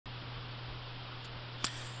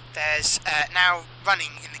There's now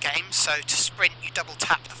running in the game, so to sprint you double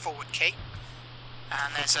tap the forward key,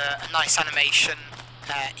 and there's a nice animation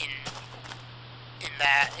in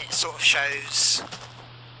there. It sort of shows.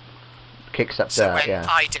 Kicks up So dirt, when yeah.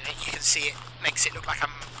 I do it, you can see it makes it look like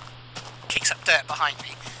I'm kicks up dirt behind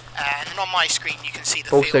me, and then on my screen you can see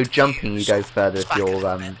the. Also, field jumping view you go sort of further moves if back a you're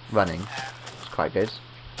little bit. running. It's quite good.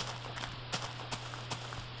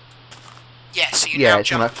 Yeah, so you Yeah, now it's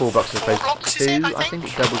jump like 4 blocks as opposed blocks, to is 2. it, I think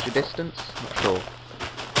it doubles your distance. Not sure.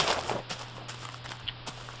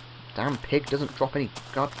 Damn pig doesn't drop any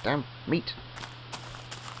goddamn meat.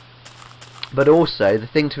 But also, the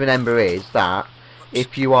thing to remember is that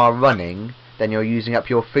if you are running, then you're using up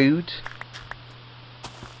your food.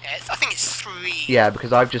 Yeah, I think it's 3. Yeah,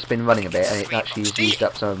 because I've just been running a bit and it 3 actually blocks. has used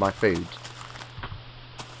up some of my food.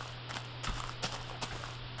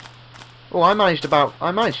 Oh, I managed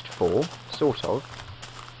 4, sort of.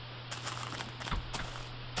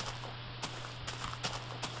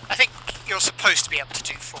 I think you're supposed to be able to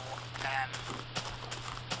do 4.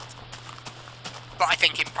 But I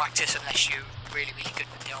think in practice, unless you're really, really good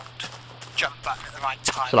with the old jump button at the right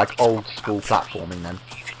time. So I like think it's old probably school about 3 platforming then.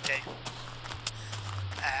 you can do.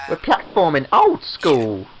 We're platforming old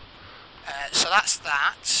school! So that's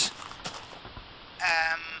that.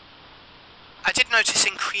 I did notice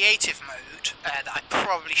in creative mode that I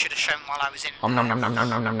probably should have shown while I was in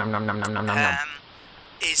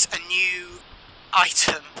is a new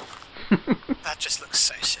item. That just looks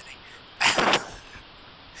so silly.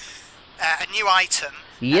 A new item.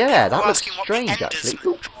 Yeah, that looks asking what strange the Enders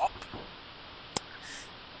actually. Ooh. drop.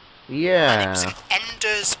 And it was Yeah. an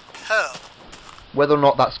Ender's Pearl. Whether or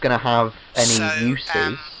not that's going to have any So, uses.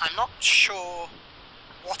 I'm not sure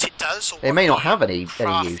what it does. Or It what may not you have any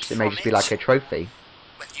craft use. It may from just be like a trophy.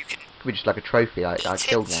 Whether you can It could be just like a trophy. I eat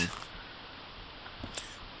killed it. one.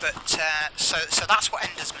 But so that's what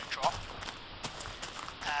Endersman drop.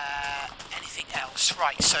 Anything else?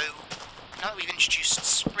 Right. So now that we've introduced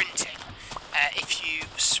sprinting, if you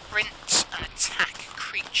sprint and attack a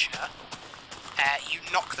creature, you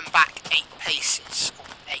knock them back 8 paces or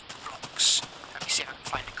 8 blocks. Let me see if I can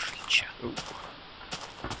find a creature. Ooh.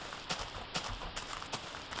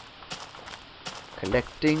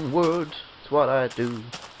 Collecting wood, it's what I do.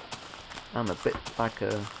 I'm a bit like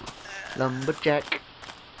a lumberjack.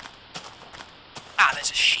 Ah,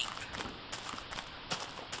 there's a sheep.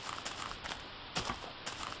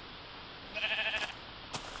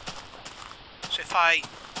 So if I...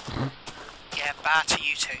 Yeah, bar to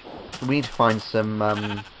you two. We need to find some.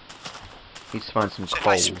 Need to find some So if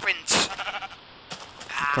coal. I sprint...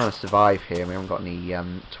 I'm trying to survive here. We haven't got any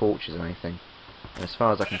torches or anything. And as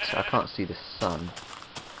far as I can, I can't see the sun.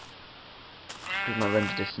 Because my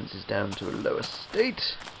render distance is down to a lower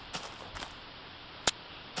state.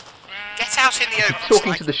 Get out in the open. Talking so to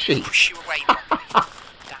I the can sheep. Push you away properly.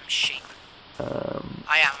 Damn sheep. I am.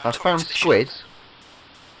 I'm I talking found to the squid. sheep.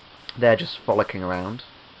 They're just frolicking around.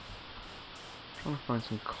 Trying to find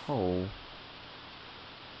some coal.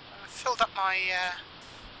 I filled up my...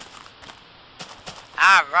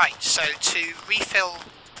 Ah, right. So to refill...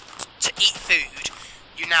 To eat food,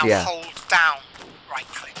 you now Yeah. hold down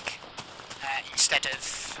right-click instead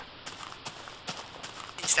of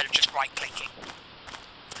just right-clicking.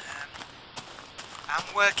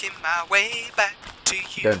 I'm working my way back to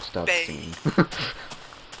you, Don't start babe. singing.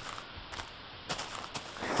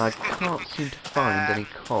 I can't seem to find any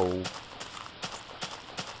coal.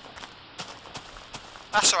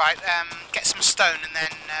 That's alright, get some stone and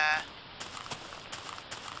then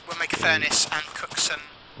we'll make a furnace and cook some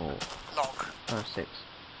 4, log. 5, 6,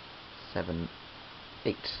 7,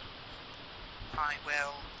 8. I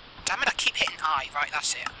will... Damn it, I keep hitting I. Right,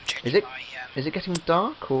 that's it. I'm changing Is it? my Is it getting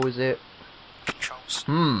dark or is it? controls.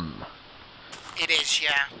 Hmm. It is,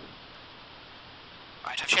 yeah.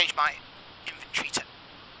 Right, I've changed my inventory to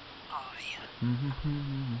I.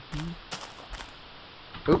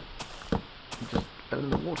 Oh, just fell in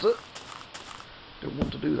the water. Don't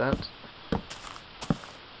want to do that.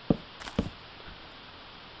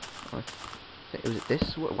 Was it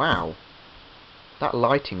this? Wow, that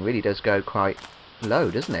lighting really does go quite low,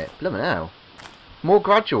 doesn't it? Blimey now. More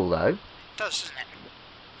gradual though. It does, doesn't it?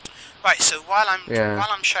 Right, so while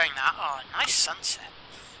I'm showing that, oh, nice sunset.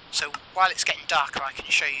 So while it's getting darker, I can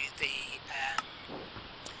show you the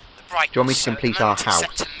brightness. Do you want me to complete our It's house?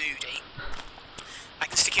 set to moody. I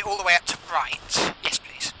can stick it all the way up to bright. Yes,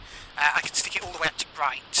 please. I can stick it all the way up to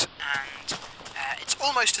bright, and it's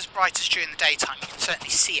almost as bright as during the daytime. You can certainly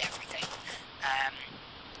see everything.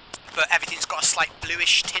 But everything's got a slight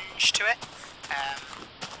bluish tinge to it.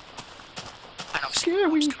 And obviously it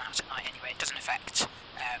will just come out at night anyway. It doesn't affect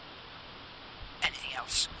anything else.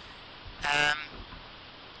 else.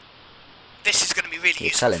 This is going to be really You're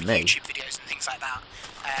useful for telling me. YouTube videos and things like that.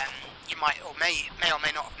 You might or may or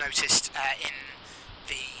may not have noticed in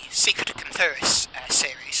the Secret of Canthuris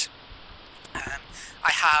series,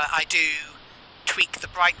 I do tweak the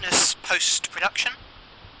brightness post-production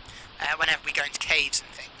whenever we go into caves and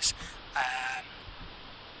things.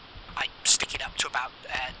 I stick it up to about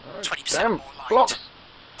 20% more light. Blocks.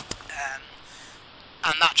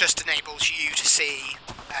 And that just enables you to see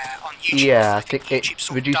on YouTube. Yeah, I think it YouTube sort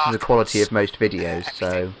of reduces the quality of most videos,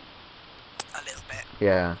 so... a little bit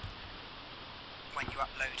Yeah. when you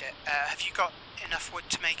upload it. Have you got enough wood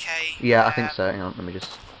to make a... Yeah, I think so. Hang on, let me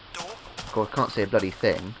just... door? God, I can't see a bloody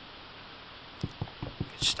thing.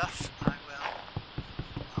 Good stuff.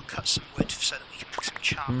 I'll cut some wood so that we can make some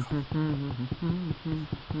charcoal.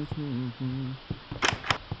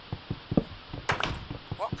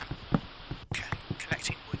 What? Okay,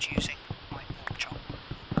 collecting wood using my pork chop.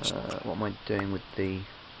 What am I doing with the...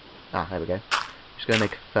 Ah, there we go. Just going to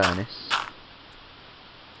make a furnace.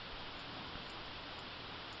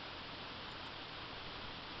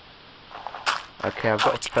 Okay, I've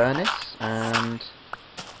got a furnace, and...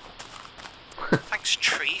 Thanks,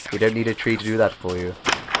 tree. You don't need a tree to do that for you.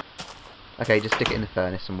 Okay, just stick it in the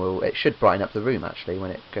furnace and it should brighten up the room actually when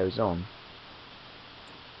it goes on.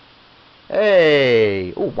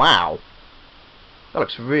 Hey! Oh wow! That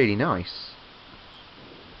looks really nice.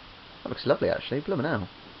 That looks lovely actually, blooming hell.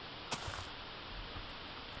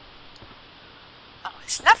 Oh,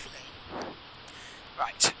 it's lovely.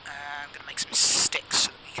 Right, I'm going to make some sticks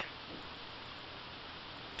so that we can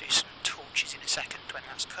do some torches in a second when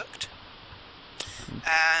that's cooked.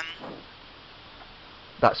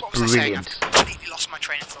 That's what was I saying? brilliant. I've completely lost my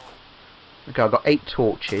train of thought. Okay, I've got 8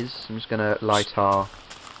 torches. I'm just going to light our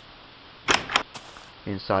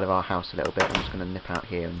inside of our house a little bit. I'm just going to nip out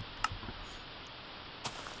here and...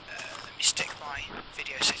 Let me stick my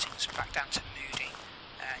video settings back down to moody,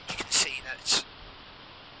 and you can see that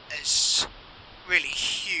there's really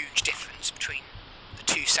huge difference between the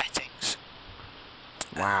two settings.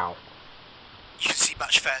 Wow. You can see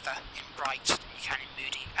much further in bright than you can in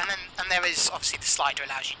moody, and there is obviously the slider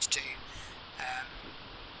allows you to do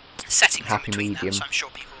settings Happy in between medium. that, so I'm sure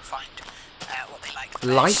people will find what they like the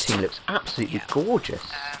Lighting best. looks absolutely Yeah. gorgeous.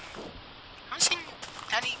 I haven't seen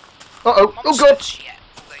any Uh-oh! Oh god! monsters yet,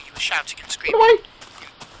 although you were shouting and screaming Get away!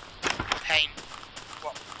 in pain.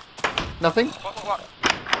 What? Nothing? What?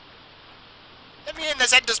 Let me in,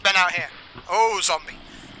 there's Endermen out here. Oh, zombie.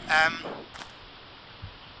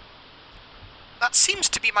 That seems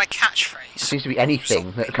to be my catchphrase. Seems to be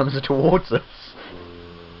anything that comes towards us.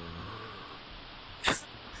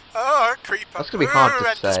 Oh, creeper. That's going to be hard to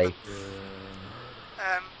Endersman. say.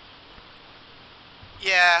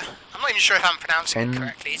 Yeah, I'm not even sure if I'm pronouncing it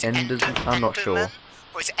correctly. Is it I'm not sure.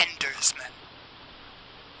 Or is it Endersman?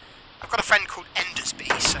 I've got a friend called Endersby,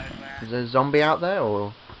 so Is there a zombie out there,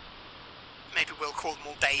 or...? maybe we'll call them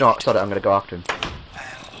all David. No, sorry, I'm going to go after him. Um,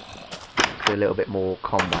 Let's do a little bit more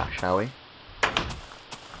combat, shall we?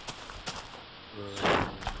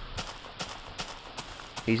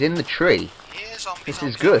 He's in the tree. yeah, zombie, This zombie,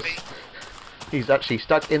 is good. zombie. He's actually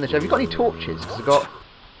stuck in the tree. Have you got any torches? Because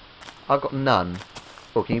I've got none.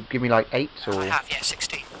 Oh, can you give me like 8 or...? I have, yeah,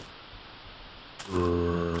 16.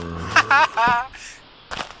 Oh,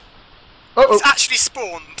 It's actually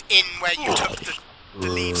spawned in where you took the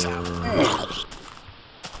leaves out.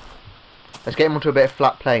 Let's get him onto a bit of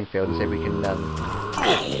flat playing field and see if we can...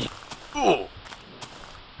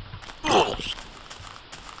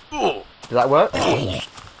 Does that work? There we go.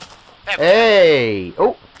 Hey!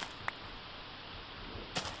 Oh!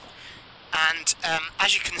 And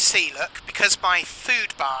as you can see, look, because my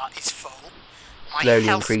food bar is full, my Slowly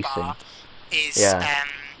health increasing. bar is Yeah.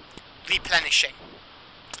 replenishing.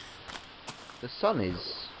 The sun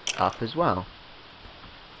is up as well.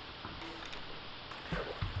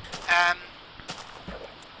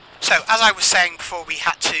 So, as I was saying before we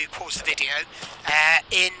had to pause the video,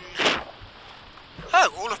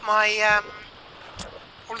 all of my,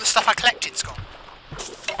 all of the stuff I collected's gone.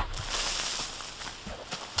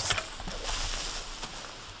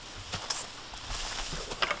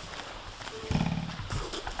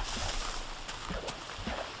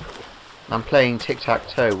 I'm playing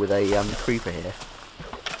tic-tac-toe with a creeper here.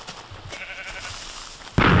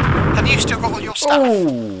 Have you still got all your stuff?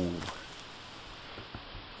 Oh!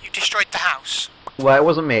 You destroyed the house. Well, it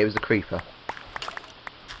wasn't me, it was the creeper.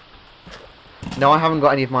 No, I haven't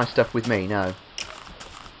got any of my stuff with me, no.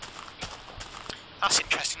 That's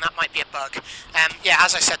interesting, that might be a bug. Yeah,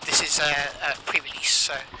 as I said, this is a pre-release,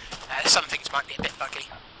 so some things might be a bit buggy.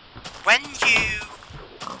 When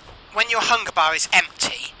your hunger bar is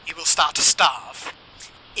empty, you will start to starve.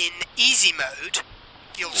 In easy mode,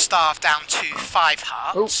 you'll starve down to 5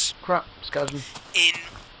 hearts. Oh, crap, skeleton. In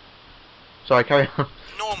Sorry, carry on.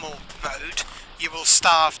 normal mode, you will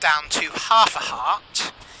starve down to half a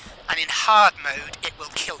heart, and in hard mode, it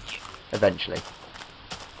will kill you. Eventually.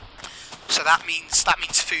 So that means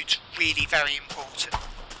food's really very important.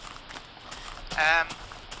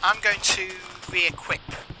 I'm going to re-equip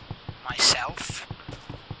myself,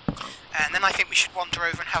 and then I think we should wander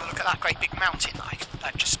over and have a look at that great big mountain that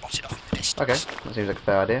I've just spotted off in the distance. Okay, that seems like a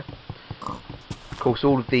fair idea. Of course,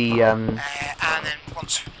 all of the and then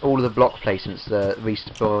once all of the block placements, the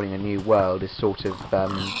respawning a new world, is sort of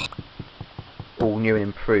all new and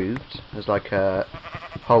improved. There's like a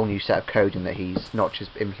whole new set of coding that he's not just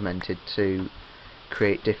implemented to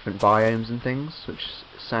create different biomes and things, which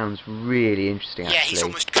sounds really interesting. Yeah, actually, he's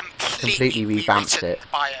almost completely revamped it. The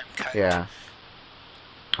biome code. Yeah,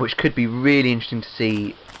 which could be really interesting to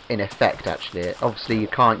see in effect. Actually, obviously you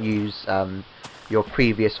can't use your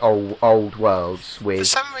previous old worlds with For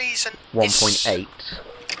some reason, 1.8,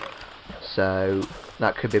 so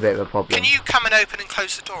that could be a bit of a problem. Can you come and open and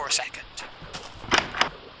close the door a second?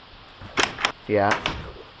 Yeah.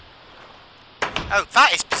 Oh,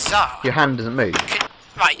 that is bizarre. Your hand doesn't move.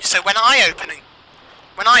 Right, so when I open and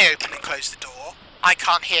close the door, I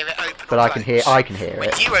can't hear it open But or I close. can hear When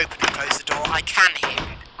it. you open and close the door, I can hear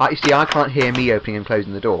it. You see, I can't hear me opening and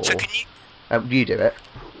closing the door. So can you... You do it.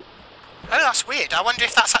 Oh, that's weird. I wonder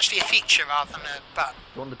if that's actually a feature rather than a button.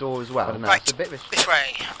 You want the door as well? I don't know. Right, It's a bit of a... this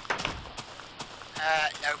way.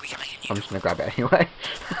 No, we can make a new I'm just going to grab it anyway.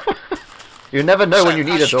 You never know when you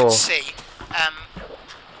need a door. As you can see,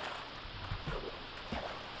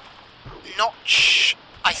 Notch,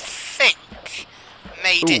 I think,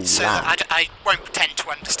 made it so that I won't pretend to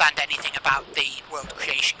understand anything about the world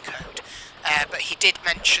creation code, but he did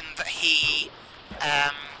mention that he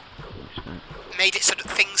made it so that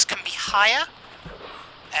things can be higher.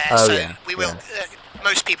 We will.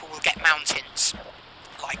 Most people will get mountains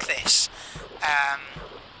like this,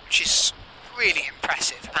 which is really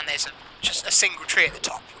impressive. And there's just a single tree at the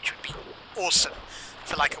top, which would be awesome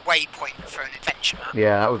for like a waypoint for an adventure map.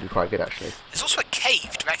 Yeah, that would be quite good actually. There's also a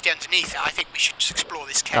cave directly underneath it. I think we should just explore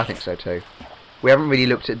this cave. I think so too. We haven't really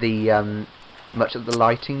looked at the much of the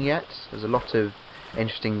lighting yet. There's a lot of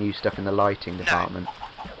interesting new stuff in the lighting department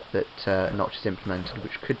that Notch has implemented,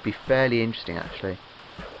 which could be fairly interesting actually.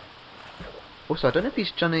 Also, I don't know if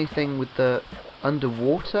he's done anything with the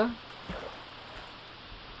underwater.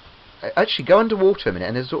 Actually, go underwater a minute,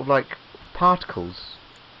 and there's sort of like particles.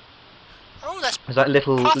 Oh, there's like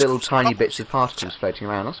little tiny bits of water. particles floating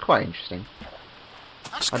around. That's quite interesting.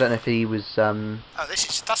 That's I don't know if he was. Oh,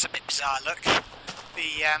 that's a bit bizarre. Look,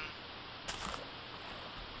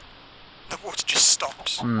 the water just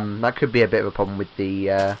stops. That could be a bit of a problem with the.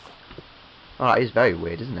 Oh, that is very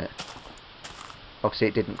weird, isn't it? Obviously,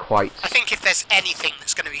 it didn't quite. I think if there's anything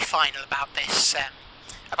that's going to be final about this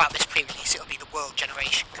pre-release, it'll be the world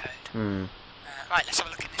generation code. Right, let's have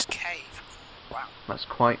a look in this cave. Wow. That's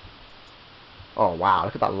quite. Oh wow!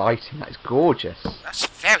 Look at that lighting. That is gorgeous. That's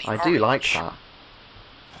very. I do like that.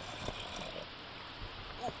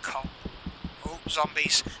 Oh, coal. Oh,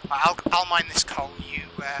 zombies. Right, I'll mine this coal. You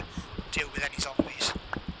deal with any zombies.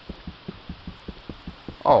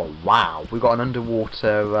 Oh wow! We've got an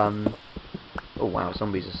underwater. Oh wow!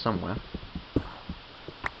 Zombies are somewhere.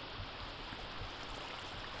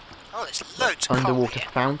 Oh, there's loads of Underwater coal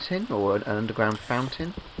here. fountain or an underground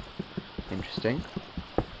fountain. Interesting.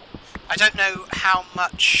 I don't know how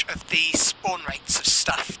much of the spawn rates of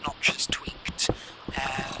stuff Notch has tweaked.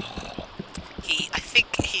 I think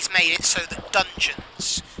he's made it so that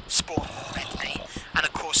dungeons spawn more readily, and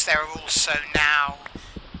of course there are also now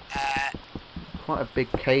Quite a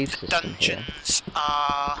big cave system dungeons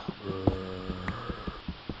are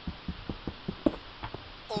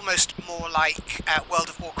almost more like World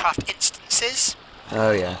of Warcraft instances.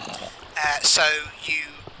 Oh yeah. So you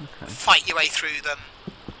fight your way through them.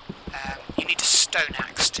 You need a stone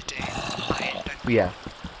axe to do iron, don't you? Yeah.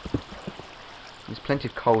 There's plenty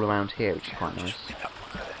of coal around here, which is quite nice. Whip up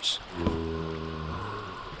one of those.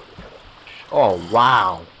 Oh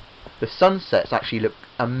wow! The sunsets actually look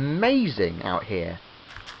amazing out here.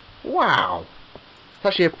 Wow! It's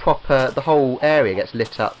actually a proper. The whole area gets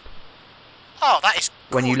lit up. Oh, that is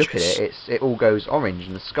gorgeous. When you look at it, it all goes orange,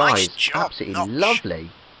 and the sky Nice is job, absolutely Notch. lovely.